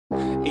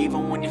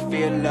Even when you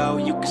feel low,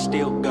 you can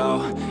still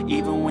go.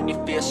 Even when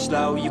you feel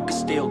slow, you can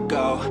still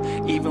go.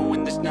 Even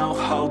when there's no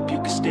hope, you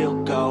can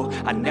still go.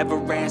 I never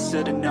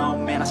answer to no,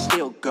 man, I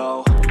still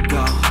go.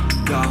 Go,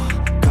 go,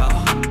 go,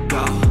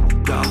 go,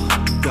 go,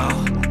 go,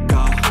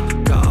 go,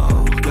 go,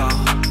 go,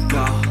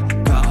 go,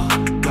 go,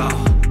 go,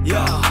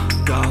 yo,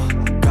 go,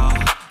 go,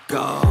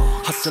 go.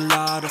 Hustle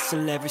hard,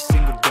 hustle every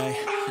single day.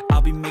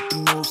 I'll be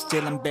making moves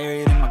till I'm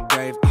buried in my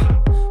grave.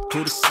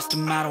 To the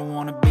system, I don't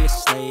wanna be a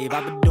slave.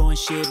 I've been doing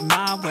shit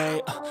my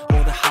way,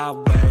 or the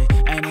highway.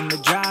 And in the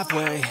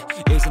driveway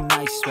is a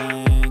nice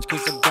range.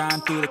 Cause I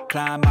grind through the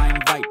climb, I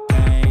invite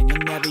pain. You'll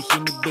never hear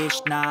me,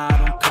 bitch, nah, I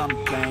don't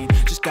complain.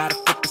 Just gotta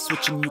flip the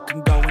switch and you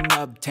can go and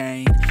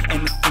obtain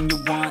anything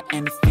you want,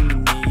 anything you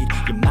need.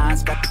 Your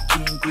mind's got the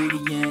key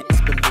ingredient, it's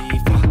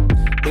belief.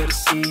 They'll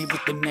deceive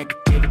with the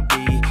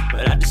negativity,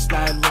 but I just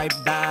slide right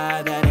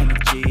by that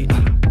energy.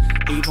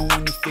 Even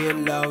when you feel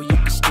low, you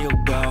can still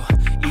go.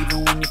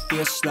 Even when you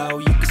feel slow,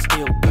 you can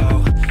still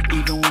go.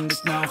 Even when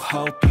there's no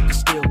hope, you can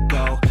still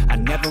go. I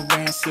never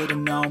answer to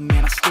no,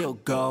 man, I still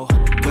go.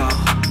 Go,